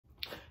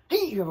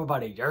Hey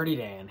everybody, Dirty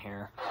Dan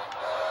here.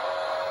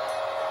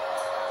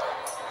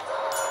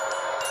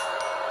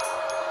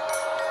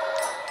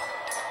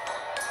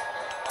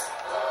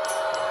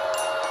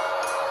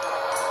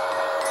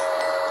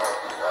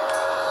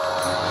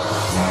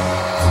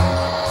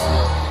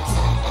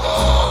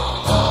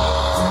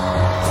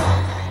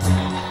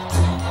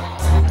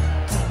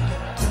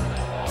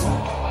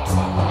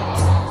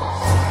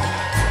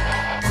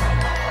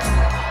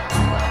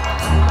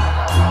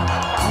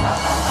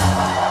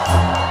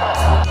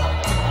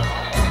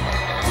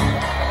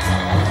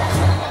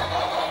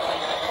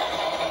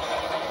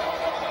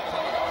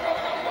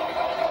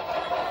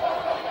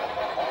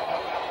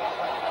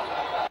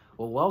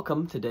 Well,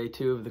 welcome to day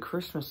 2 of the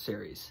Christmas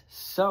series.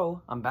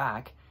 So, I'm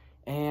back,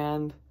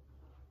 and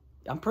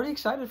I'm pretty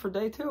excited for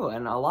day 2,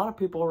 and a lot of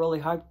people are really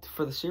hyped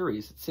for the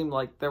series. It seemed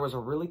like there was a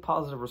really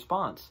positive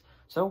response.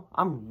 So,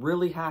 I'm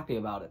really happy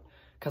about it,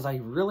 because I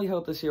really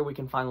hope this year we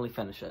can finally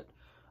finish it.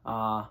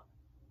 That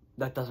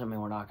doesn't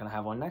mean we're not going to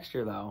have one next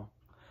year, though.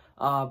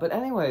 But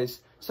anyways,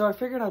 so I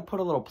figured I'd put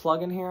a little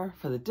plug in here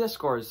for the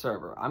Discord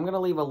server. I'm going to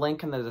leave a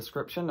link in the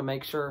description to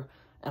make sure.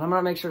 And I'm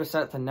going to make sure to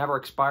set it to never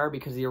expire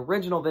because the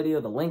original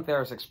video, the link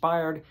there is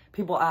expired.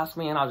 People ask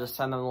me and I'll just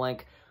send them the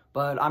link.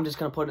 But I'm just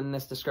going to put it in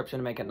this description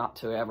to make it not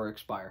to ever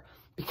expire.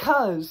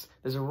 Because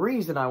there's a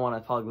reason I want to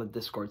plug the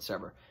Discord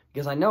server.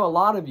 Because I know a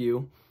lot of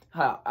you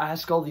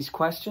ask all these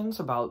questions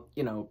about,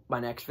 you know, my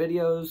next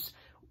videos.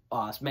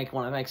 Want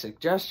to make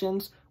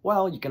suggestions.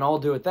 Well, you can all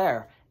do it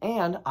there.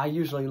 And I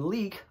usually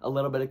leak a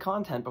little bit of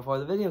content before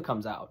the video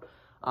comes out.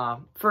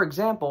 For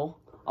example,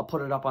 I'll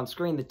put it up on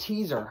screen, the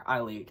teaser I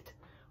leaked.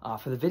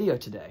 For the video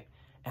today,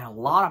 and a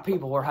lot of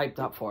people were hyped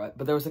up for it,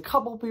 but there was a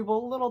couple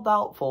people a little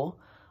doubtful,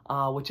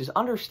 which is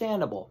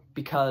understandable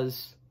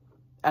because,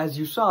 as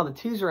you saw, the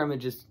teaser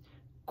image is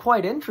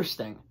quite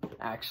interesting,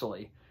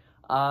 actually.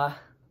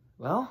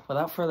 Well,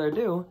 without further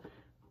ado,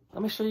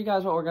 let me show you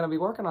guys what we're going to be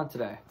working on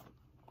today.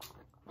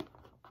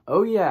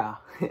 Oh yeah,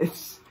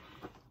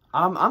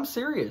 I'm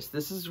serious.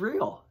 This is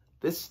real.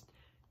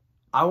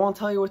 I won't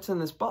tell you what's in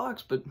this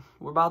box, but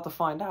we're about to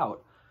find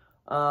out.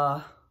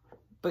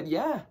 But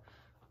yeah.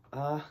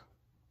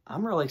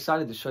 I'm really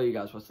excited to show you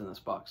guys what's in this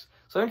box.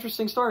 So,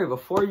 interesting story.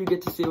 Before you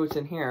get to see what's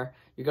in here,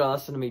 you gotta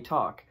listen to me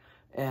talk.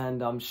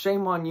 And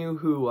shame on you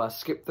who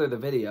skipped through the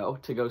video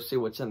to go see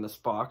what's in this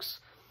box.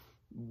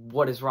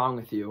 What is wrong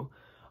with you?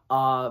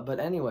 But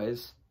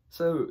anyways,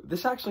 so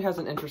this actually has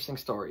an interesting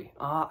story.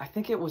 I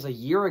think it was a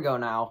year ago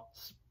now,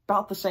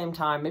 about the same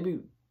time,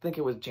 maybe think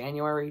it was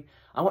January.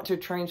 I went to a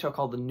train show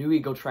called the New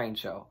Eagle Train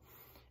Show.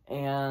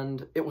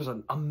 And it was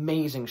an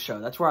amazing show.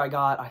 That's where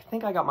I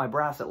think I got my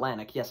Brass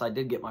Atlantic. Yes, I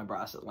did get my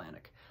Brass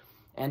Atlantic.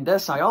 And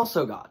this I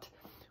also got,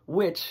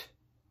 which,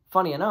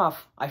 funny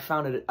enough, I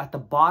found it at the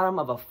bottom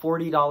of a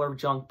 $40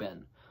 junk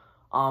bin.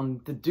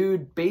 The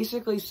dude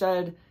basically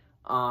said,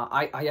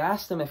 I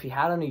asked him if he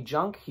had any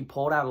junk. He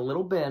pulled out a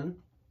little bin.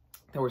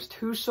 There was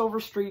 2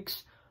 Silver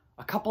Streaks,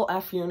 a couple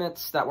F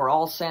units that were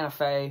all Santa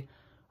Fe.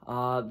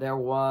 I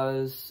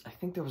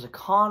think there was a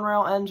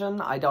Conrail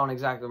engine. I don't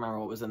exactly remember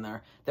what was in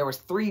there. There was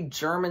 3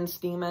 German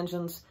steam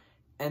engines,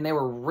 and they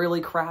were really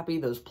crappy.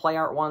 Those play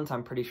art ones,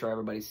 I'm pretty sure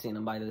everybody's seen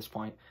them by this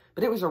point.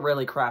 But it was a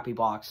really crappy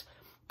box.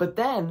 But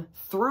then,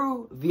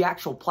 through the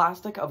actual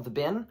plastic of the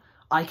bin,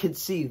 I could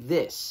see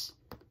this.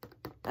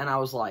 And I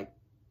was like...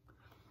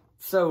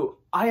 So,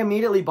 I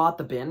immediately bought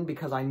the bin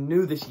because I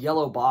knew this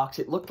yellow box.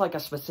 It looked like a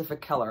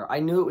specific color. I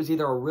knew it was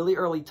either a really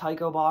early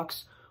Tycho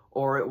box,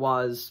 or it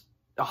was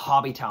a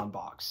Hobbytown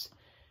box.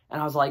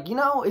 And I was like, you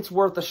know, it's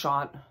worth a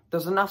shot.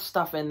 There's enough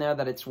stuff in there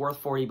that it's worth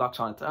 40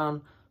 bucks on its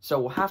own, so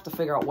we'll have to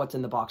figure out what's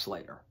in the box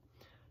later.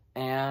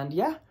 And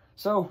yeah,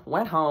 so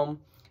went home,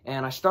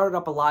 and I started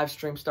up a live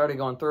stream, started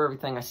going through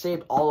everything. I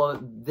saved all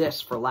of this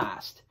for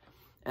last.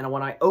 And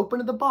when I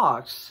opened the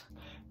box,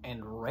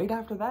 and right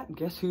after that,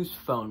 guess whose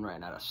phone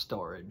ran out of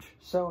storage?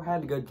 So I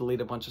had to go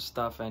delete a bunch of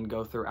stuff and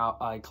go through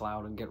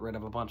iCloud and get rid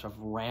of a bunch of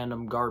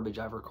random garbage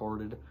I've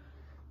recorded.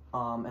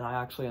 And I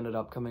actually ended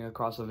up coming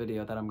across a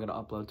video that I'm going to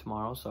upload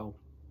tomorrow, so...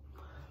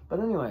 But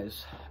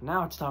anyways,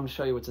 now it's time to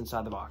show you what's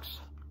inside the box.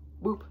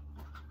 Boop.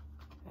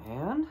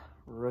 And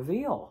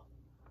reveal.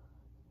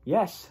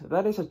 Yes,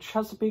 that is a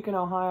Chesapeake in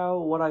Ohio,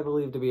 what I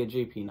believe to be a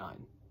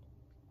GP9.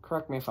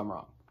 Correct me if I'm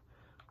wrong.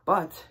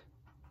 But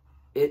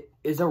it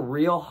is a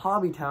real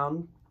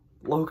Hobbytown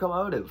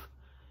locomotive.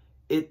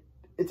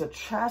 It's a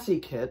chassis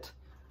kit,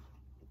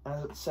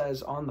 as it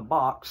says on the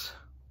box.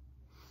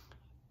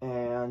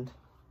 And...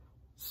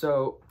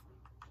 so,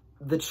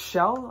 the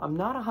shell, I'm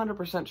not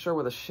 100% sure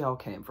where the shell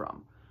came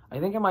from. I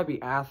think it might be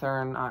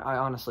Athearn, I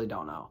honestly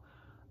don't know.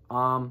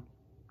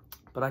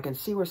 But I can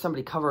see where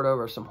somebody covered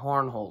over some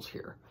horn holes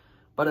here.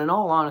 But in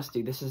all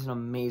honesty, this is an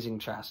amazing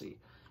chassis.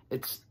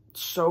 It's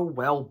so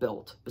well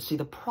built. But see,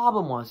 the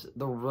problem was,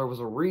 there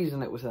was a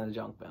reason it was in a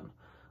junk bin.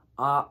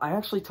 I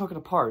actually took it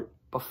apart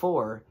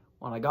before,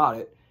 when I got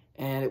it,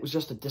 and it was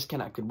just a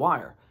disconnected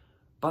wire.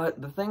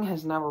 But the thing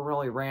has never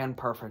really ran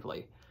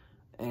perfectly.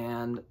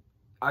 And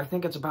I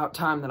think it's about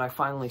time that I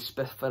finally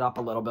spiff it up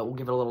a little bit. We'll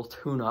give it a little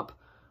tune-up.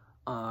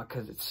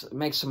 because it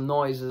makes some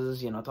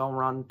noises, you know, don't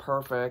run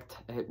perfect.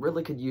 It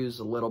really could use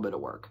a little bit of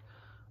work.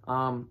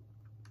 I'll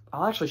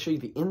actually show you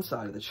the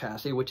inside of the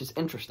chassis, which is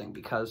interesting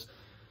because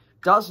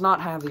it does not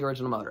have the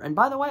original motor. And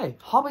by the way,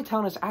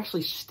 Hobbytown is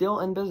actually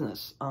still in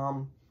business,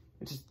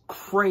 which is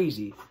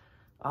crazy.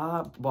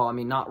 Well, I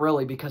mean, not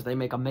really, because they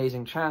make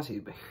amazing chassis,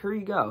 but here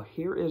you go.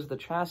 Here is the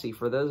chassis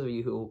for those of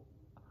you who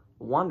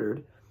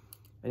wondered.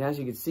 And as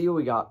you can see,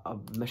 we got a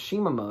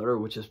Mishima motor,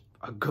 which is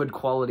a good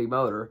quality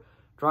motor.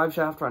 Drive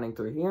shaft running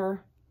through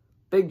here,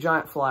 big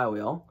giant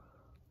flywheel,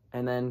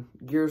 and then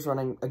gears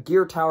running, a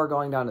gear tower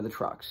going down to the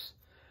trucks.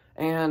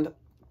 And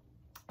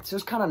it's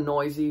just kind of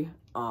noisy,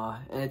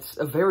 and it's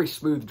a very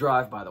smooth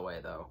drive, by the way,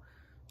 though.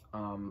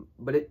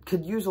 But it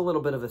could use a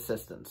little bit of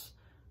assistance.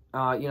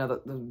 You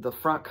know, the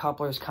front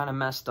coupler is kind of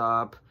messed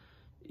up.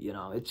 You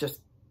know, it's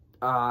just,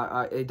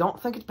 I don't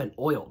think it's been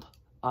oiled.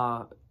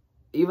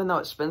 Even though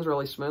it spins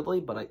really smoothly,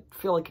 but I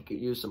feel like it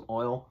could use some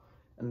oil.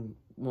 And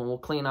we'll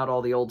clean out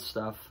all the old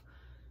stuff.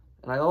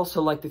 And I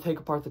also like to take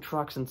apart the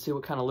trucks and see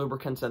what kind of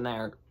lubricant's in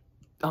there.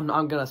 I'm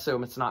going to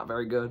assume it's not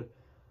very good.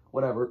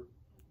 Whatever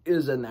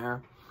is in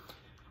there.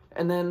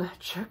 And then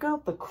check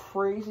out the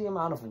crazy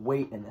amount of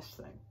weight in this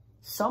thing.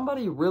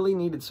 Somebody really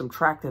needed some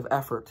tractive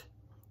effort.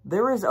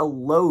 There is a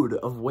load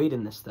of weight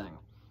in this thing.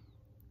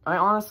 I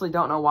honestly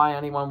don't know why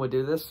anyone would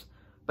do this.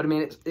 But I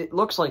mean, it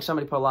looks like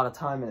somebody put a lot of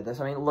time into this.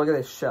 I mean, look at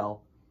this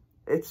shell.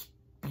 It's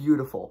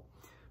beautiful.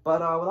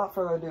 But without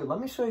further ado, let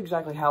me show you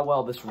exactly how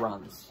well this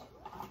runs.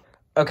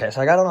 Okay,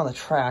 so I got it on the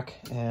track,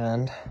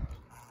 and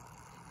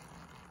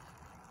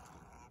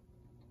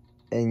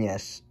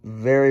yes,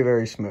 very,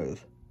 very smooth.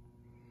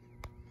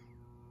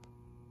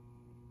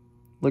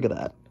 Look at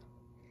that.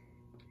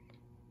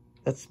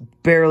 That's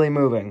barely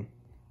moving.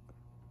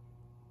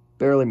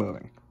 Barely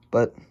moving.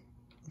 But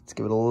let's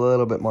give it a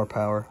little bit more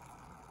power.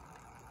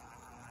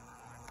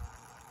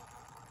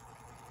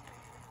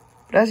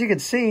 But as you can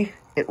see,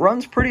 it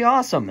runs pretty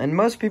awesome, and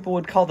most people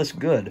would call this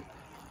good.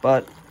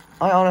 But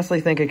I honestly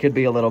think it could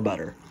be a little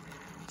better.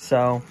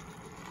 So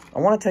I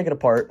want to take it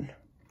apart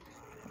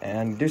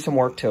and do some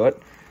work to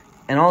it,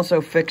 and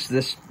also fix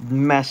this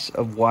mess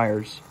of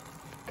wires,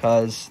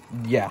 because,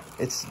 yeah,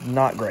 it's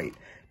not great.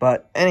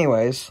 But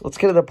anyways, let's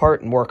get it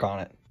apart and work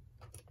on it.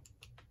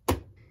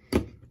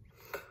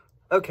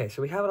 Okay,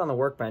 so we have it on the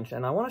workbench,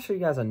 and I want to show you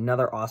guys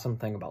another awesome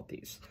thing about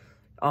these.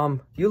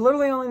 You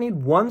literally only need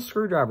one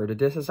screwdriver to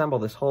disassemble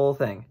this whole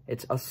thing.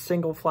 It's a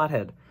single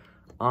flathead.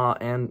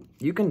 And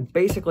you can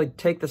basically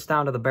take this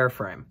down to the bare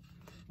frame,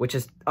 which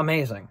is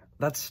amazing.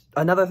 That's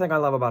another thing I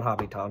love about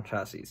Hobbytown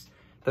chassis.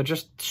 They're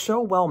just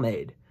so well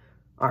made.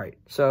 All right,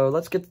 so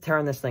let's get to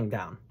tearing this thing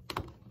down.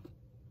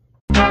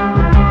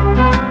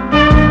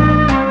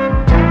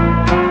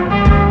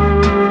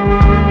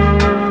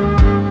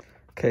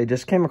 Okay,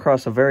 just came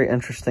across a very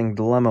interesting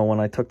dilemma when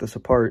I took this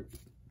apart.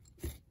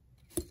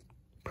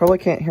 Probably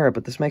can't hear it,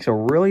 but this makes a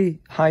really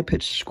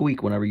high-pitched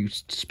squeak whenever you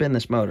spin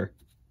this motor.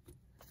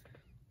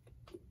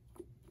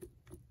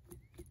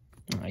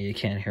 Oh, you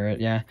can't hear it,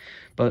 yeah.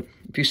 But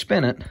if you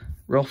spin it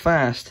real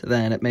fast,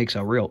 then it makes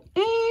a real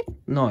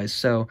noise.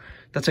 So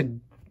that's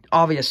an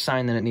obvious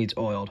sign that it needs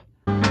oiled.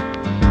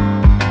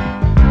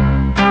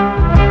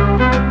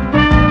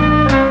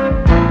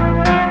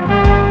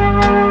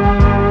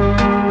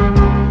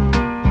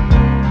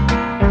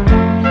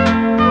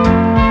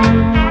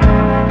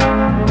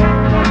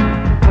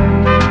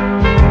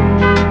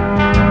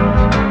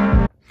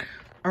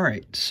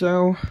 Alright,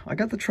 so I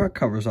got the truck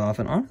covers off,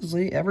 and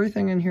honestly,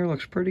 everything in here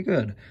looks pretty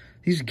good.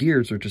 These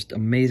gears are just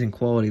amazing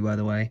quality, by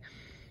the way.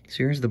 So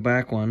here's the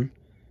back one,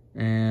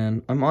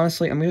 and I'm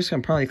just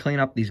gonna probably clean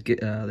up these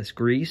this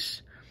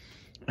grease,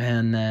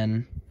 and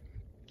then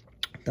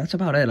that's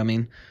about it. I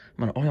mean,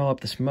 I'm gonna oil up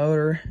this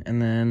motor,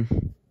 and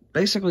then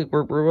basically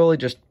we're really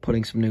just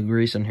putting some new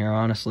grease in here,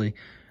 honestly,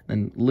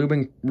 and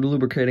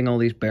lubricating all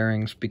these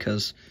bearings,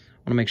 because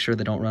I want to make sure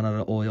they don't run out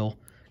of oil,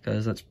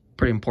 because that's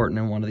pretty important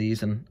in one of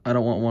these, and I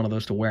don't want one of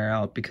those to wear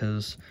out,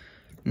 because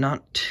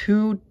not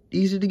too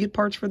easy to get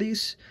parts for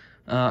these.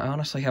 I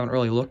honestly haven't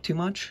really looked too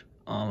much.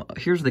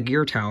 Here's the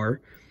gear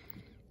tower.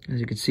 As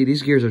you can see,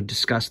 these gears are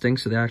disgusting,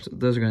 so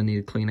those are going to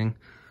need cleaning.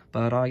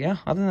 But yeah,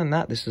 other than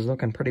that, this is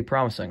looking pretty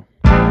promising.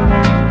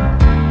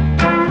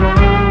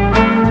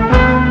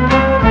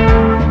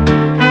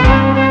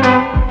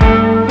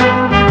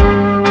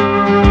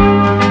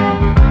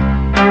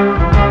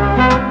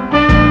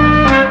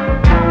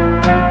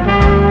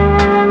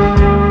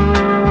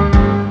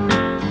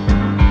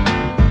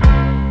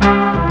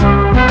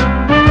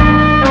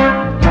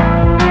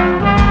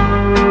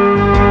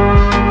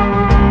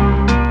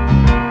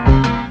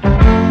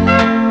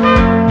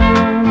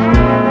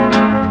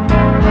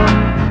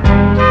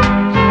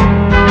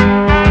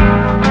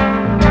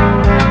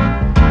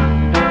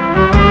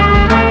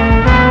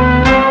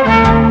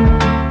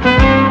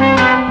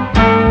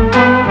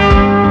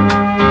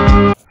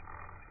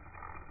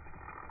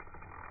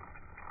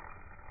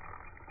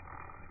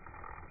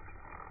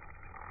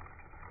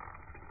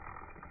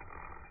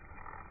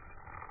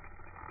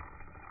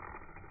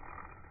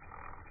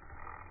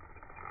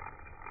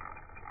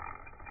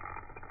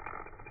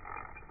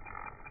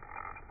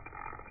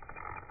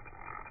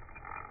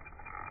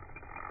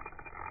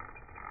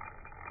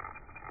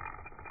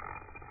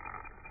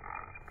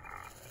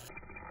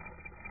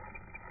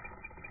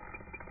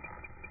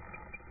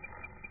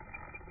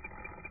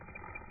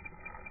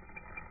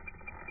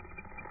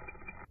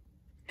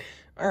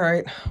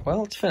 Alright,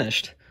 well, it's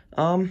finished.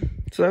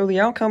 So the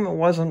outcome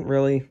wasn't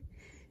really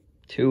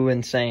too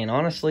insane.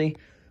 Honestly,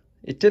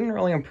 it didn't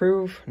really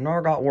improve,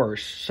 nor got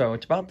worse, so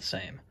it's about the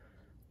same.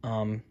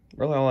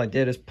 Really all I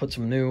did is put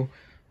some new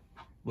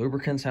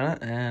lubricants in it,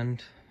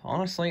 and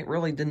honestly, it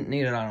really didn't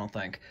need it, I don't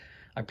think.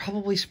 I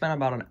probably spent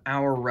about an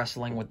hour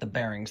wrestling with the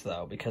bearings,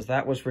 though, because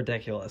that was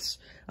ridiculous.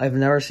 I've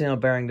never seen a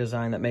bearing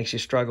design that makes you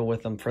struggle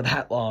with them for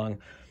that long.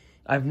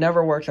 I've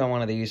never worked on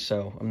one of these,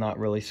 so I'm not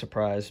really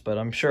surprised, but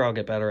I'm sure I'll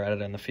get better at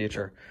it in the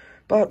future.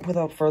 But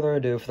without further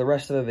ado, for the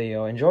rest of the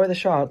video, enjoy the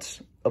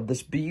shots of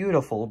this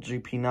beautiful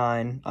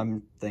GP9,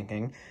 I'm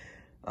thinking.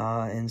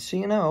 And so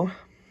you know,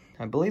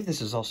 I believe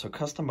this is also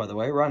custom, by the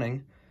way,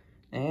 running.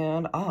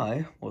 And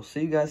I will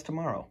see you guys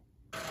tomorrow.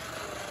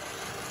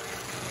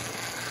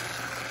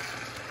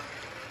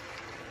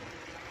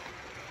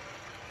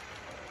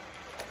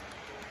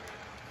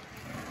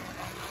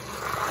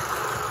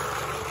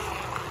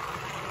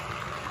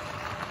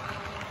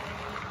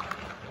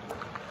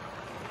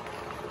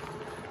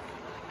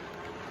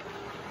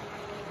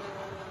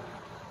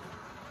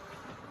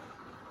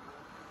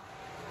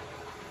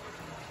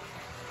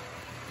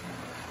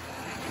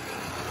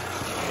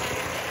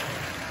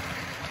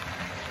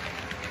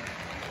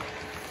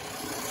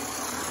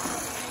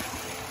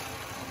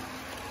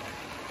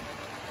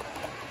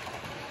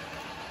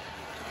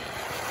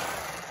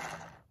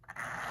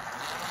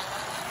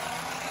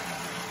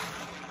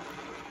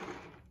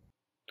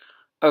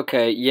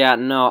 Okay, yeah,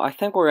 no, I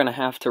think we're gonna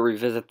have to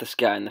revisit this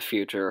guy in the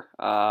future.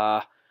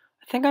 I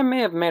think I may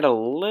have made a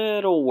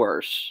little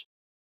worse.